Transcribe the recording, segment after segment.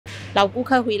老顾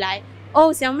客回来，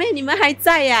哦，小妹你们还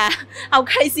在呀、好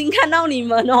开心看到你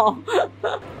们哦。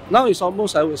Now it's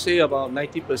almost, I would say, about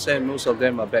 90%. Most of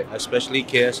them are back, especially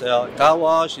KSL. Car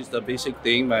wash is the basic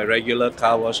thing. My regular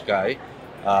car wash guy,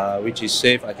 which is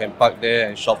safe. I can park there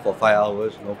and shop for 5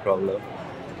 hours, no problem.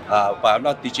 But I'm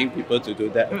not teaching people to do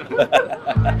that.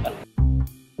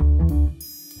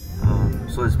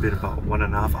 So it's been about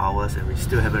 1.5 hours and we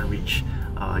still haven't reached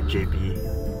JB.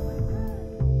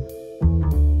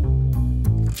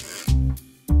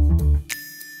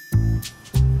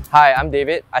 Hi, I'm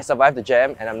David. I survived the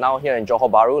jam and I'm now here in Johor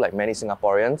Baru like many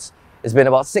Singaporeans. It's been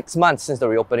about 6 months since the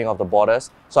reopening of the borders,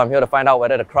 so I'm here to find out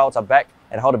whether the crowds are back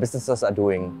and how the businesses are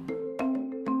doing.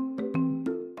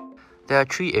 There are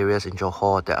 3 areas in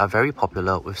Johor that are very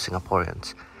popular with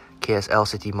Singaporeans: KSL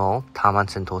City Mall, Taman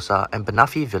Sentosa and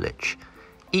Banafi Village.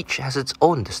 Each has its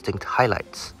own distinct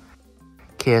highlights.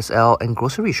 KSL and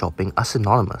grocery shopping are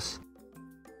synonymous.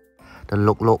 The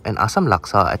Lok Lok and Asam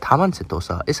Laksa at Taman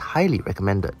Sentosa is highly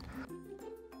recommended.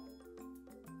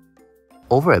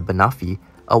 Over at Banafi,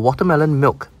 a watermelon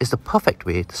milk is the perfect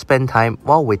way to spend time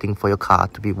while waiting for your car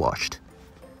to be washed.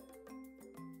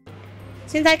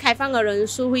 现在开放的人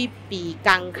数会比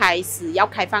刚开始要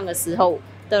开放的时候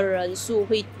的人数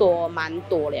会多蛮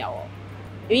多了哦，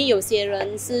因为有些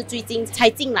人是最近才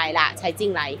进来，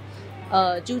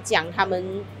就讲他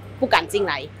们不敢进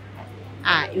来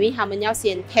啊，因为他们要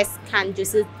先 test 看，就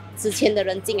是之前的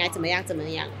人进来怎么样。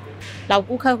老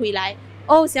顾客回来，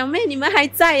哦，小妹你们还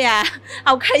在呀、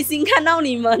好开心看到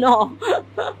你们哦。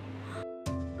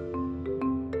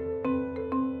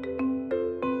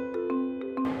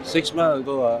6 months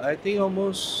ago, I think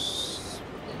almost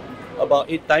about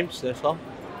 8 times, that's all.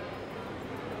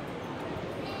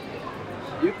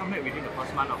 Did you come back within the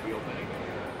first month of reopening?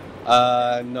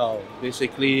 No,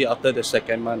 basically after the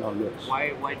second month onwards.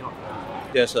 Why not?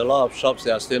 There's a lot of shops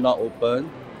that are still not open,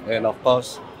 and of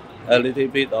course, a little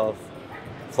bit of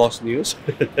false news.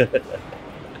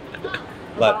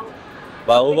 but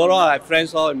overall, I have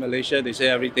friends all in Malaysia, they say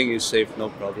everything is safe, no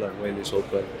problem when it's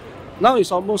open. Now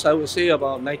it's almost, I would say,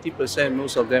 about 90%.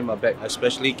 Most of them are back,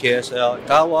 especially KSL.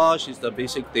 Car wash is the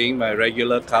basic thing. My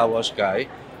regular car wash guy,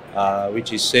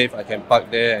 which is safe. I can park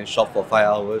there and shop for 5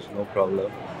 hours, no problem.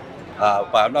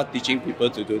 But I'm not teaching people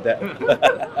to do that.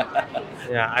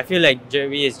 Yeah, I feel like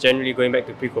JB is generally going back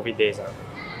to pre-COVID days.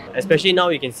 Especially now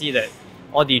you can see that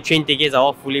all the train tickets are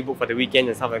all fully booked for the weekend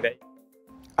and stuff like that.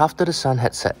 After the sun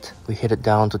had set, we headed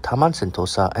down to Taman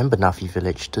Sentosa and Banafi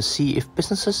Village to see if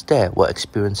businesses there were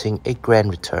experiencing a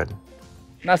grand return.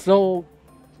 那时候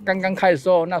刚刚开的时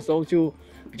候，那时候就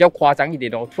比较夸张一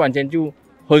点哦，突然间就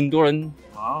很多人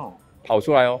跑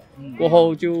出来哦，过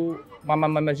后就慢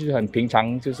慢就是很平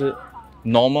常，就是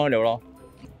normal 了咯。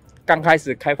刚开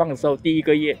始开放的时候，第1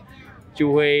个月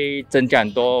就会增加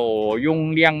很多，我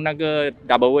用量那个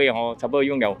double way 哦，差不多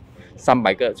用了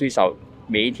300个，最少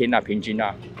每一天啊，平均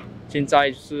啊。现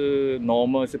在是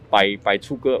normal 是百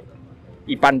出个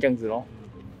一半这样子咯，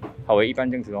好为一半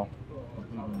这样子咯。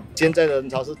现在的人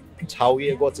潮是超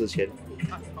越过之前。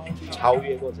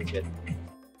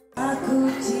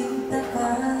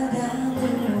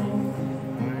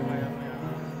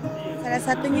Salah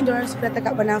satunya diorang suka datang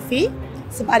kat Banafi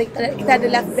sebab kita ada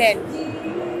live band.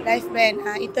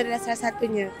 Itu adalah salah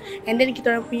satunya. And then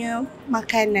kita orang punya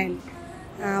makanan.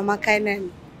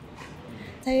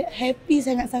 Saya happy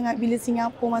sangat-sangat bila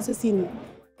Singapura masuk sini.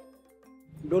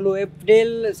 Dulu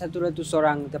April 100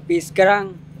 orang, tapi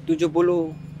sekarang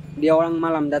 70 dia orang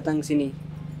malam datang sini,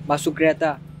 masuk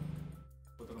kereta.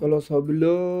 Kalau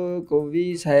sebelum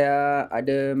COVID saya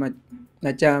ada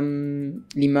macam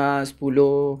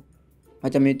 5-10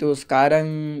 macam itu. Sekarang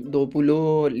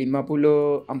 20,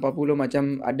 50, 40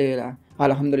 macam ada lah.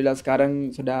 Alhamdulillah sekarang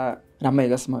sudah ramai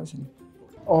lah semua sini.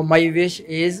 Oh, my wish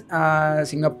is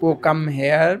Singapore come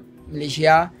here,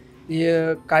 Malaysia,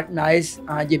 cut nice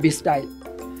JB style.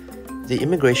 The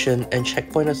Immigration and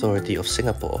Checkpoint Authority of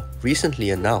Singapore recently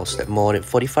announced that more than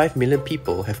 45 million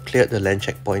people have cleared the land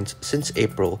checkpoints since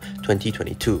April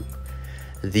 2022.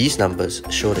 These numbers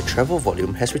show that travel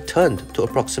volume has returned to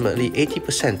approximately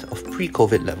 80% of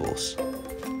pre-COVID levels.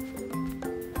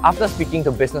 After speaking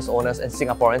to business owners and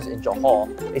Singaporeans in Johor,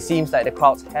 it seems like the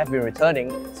crowds have been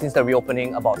returning since the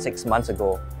reopening about 6 months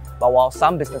ago. But while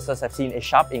some businesses have seen a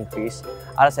sharp increase,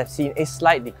 others have seen a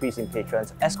slight decrease in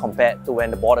patrons as compared to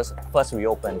when the borders first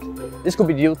reopened. This could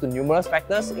be due to numerous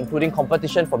factors, including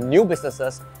competition from new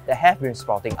businesses that have been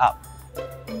sprouting up.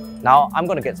 Now, I'm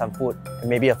going to get some food and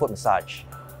maybe a foot massage.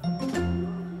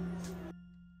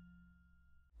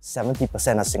 70%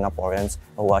 of Singaporeans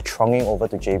who are thronging over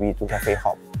to JB to cafe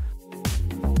hop.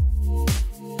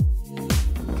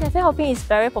 cafe hopping is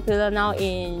very popular now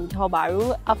in Johor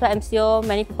Baru. After MCO,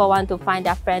 many people want to find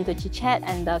their friend to chit-chat,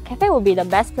 and the cafe will be the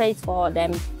best place for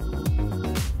them.